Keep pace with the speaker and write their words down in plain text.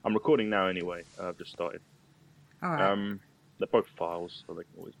I'm recording now anyway. I've just started. All right. They're both files, so they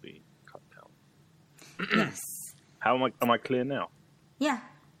can always be cut down. Yes. How am I clear now? Yeah.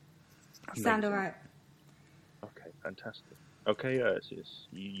 Amazing. Sound all right. Okay, fantastic. Okay, yes.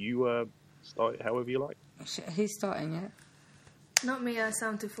 You start it however you like. Who's starting it? Not me, I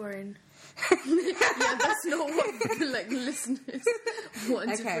sound too foreign. Yeah, that's not what listeners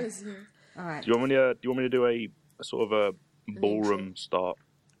want to press here. All right. Do you want me to do a sort of a ballroom start?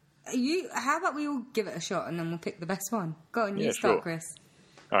 How about we all give it a shot and then we'll pick the best one? Go on, you start, sure. Chris.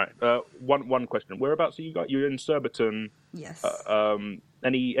 All right. One question. Whereabouts are you got? You're in Surbiton. Yes.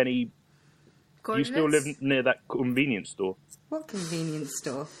 Any? Do you still live near that convenience store? What convenience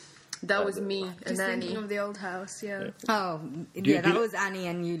store? That was me and Just Annie. thinking of the old house, yeah. Oh, that was Annie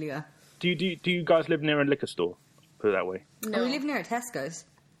and Yulia. Do you guys live near a liquor store? Put it that way. No. Oh, we live near a Tesco's.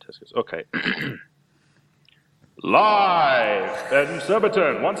 Tesco's. Okay. Live in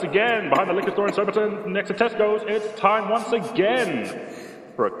Surbiton, once again, behind the liquor store in Surbiton, next to Tesco's, it's time once again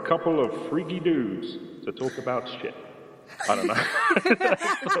for a couple of freaky dudes to talk about shit. I don't know.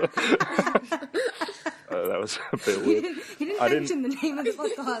 That was a bit weird. He didn't mention the name of the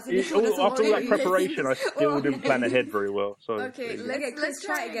podcast. After all that preparation, I still didn't plan ahead very well. So Okay, let's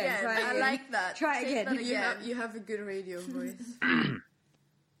try it again. I like that. Try it again. You have a good radio voice.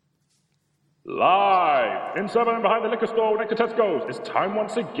 Live in Surbiton, behind the liquor store next to Tesco's, it's time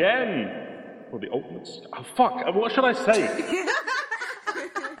once again for the ultimate... Oh, fuck. What should I say?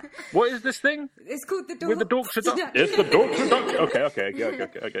 What is this thing? It's called the Dorks. With the Dorks Deduction. It's the Dorks Deduction.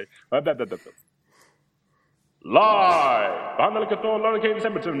 Okay. Live behind the liquor store located in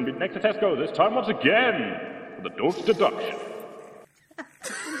Surbiton, next to Tesco's, it's time once again for the Dorks Deduction.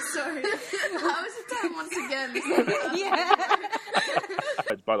 Sorry. How is it time once again? Yeah.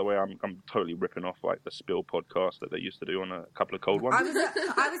 By the way, I'm totally ripping off like the Spill podcast that they used to do on a couple of cold ones.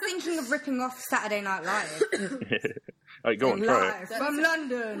 I was thinking of ripping off Saturday Night Live. Right, go on, try Live from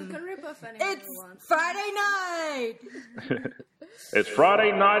London. You can rip off anyone It's you want. Friday night. It's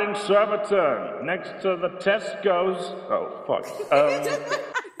Friday night in Surbiton, next to the Tesco's. Oh, fuck.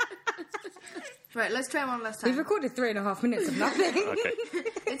 Right, let's try one last time. We've recorded 3.5 minutes of nothing. Okay.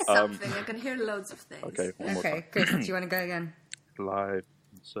 It's something. I can hear loads of things. Okay, one more time. Okay, Chris, do you want to go again? Live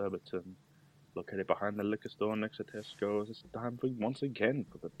in Surbiton, located behind the liquor store next to Tesco's. It's time for once again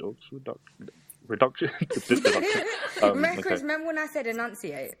for the Dorks Reduction. Remember, Chris, remember when I said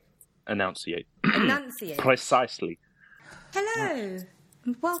enunciate? Enunciate. Enunciate. Precisely. Hello.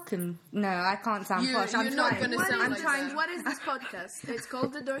 Welcome. No, I can't sound posh. I'm not trying. gonna sound I'm like trying. that. What is this podcast? It's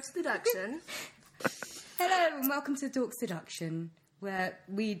called the Dorks Deduction. Hello and welcome to Dorks Deduction, where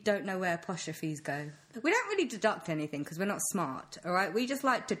we don't know where apostrophes go. We don't really deduct anything because we're not smart, all right? We just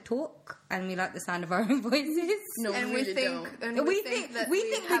like to talk and we like the sound of our own voices. No, And we we really think, don't. and We think we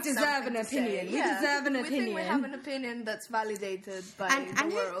have deserve something an to say. opinion. We Yeah, deserve an We think we opinion. have an opinion that's validated by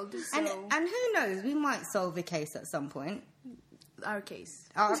the world. And So who knows? We might solve a case at some point. our case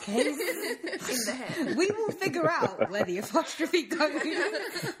Our case. in the head. We will figure out where the apostrophe goes.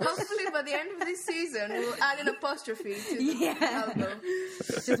 Hopefully, by the end of this season, we'll add an apostrophe to the Yeah. album.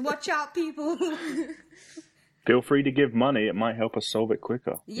 Just watch out, people. Feel free to give money. It might help us solve it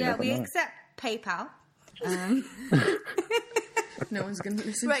quicker. You Yeah, never we know. accept PayPal. No one's going to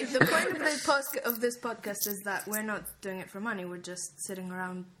listen. Right. The point of this podcast is that we're not doing it for money. We're just sitting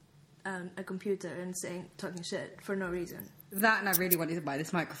around a computer and talking shit for no reason. That, and I really wanted to buy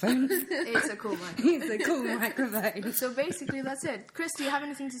this microphone. It's a cool one. It's a cool microphone. So basically, that's it. Chris, do you have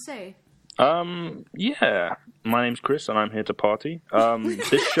anything to say? Yeah. My name's Chris, and I'm here to party.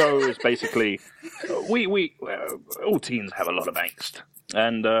 This show is basically we all teens have a lot of angst,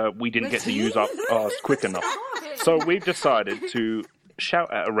 and we didn't get to use up ours quick enough. So we've decided to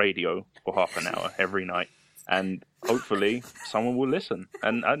shout at a radio for half an hour every night, and hopefully someone will listen.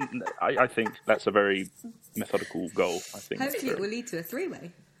 And I think that's a very methodical goal. I think. Hopefully it will lead to a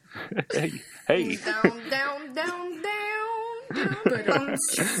three-way. Hey. Down, down, down, down.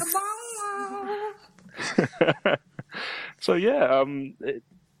 So yeah,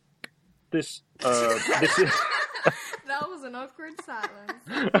 this is. That was an awkward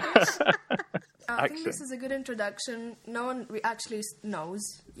silence. I think this is a good introduction. No one actually knows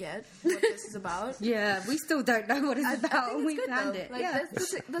yet what this is about. Yeah, we still don't know what it's I about, think and we it's good, planned though. it. Like, Yeah,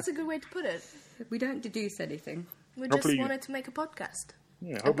 that's a good way to put it. we don't deduce anything. We Hopefully just you- wanted to make a podcast.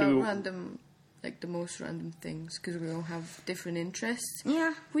 Yeah, About hopefully we'll- random, like the most random things, because we all have different interests.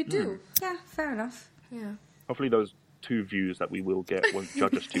 Yeah, We do. yeah, fair enough. Yeah. Hopefully those 2 views that we will get won't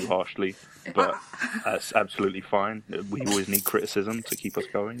judge us too harshly, but that's absolutely fine. We always need criticism to keep us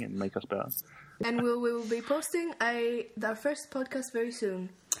going and make us better. And we will be posting our first podcast very soon.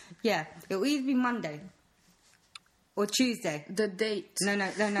 Yeah, it will either be Monday or Tuesday. The date. No.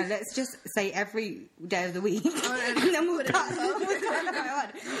 Let's just say every day of the week, and then we'll cut.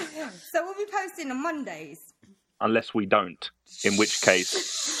 So we'll be posting on Mondays. Unless we don't, in which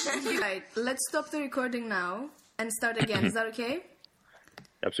case... Right, let's stop the recording now and start again. Is that okay?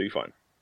 Absolutely fine.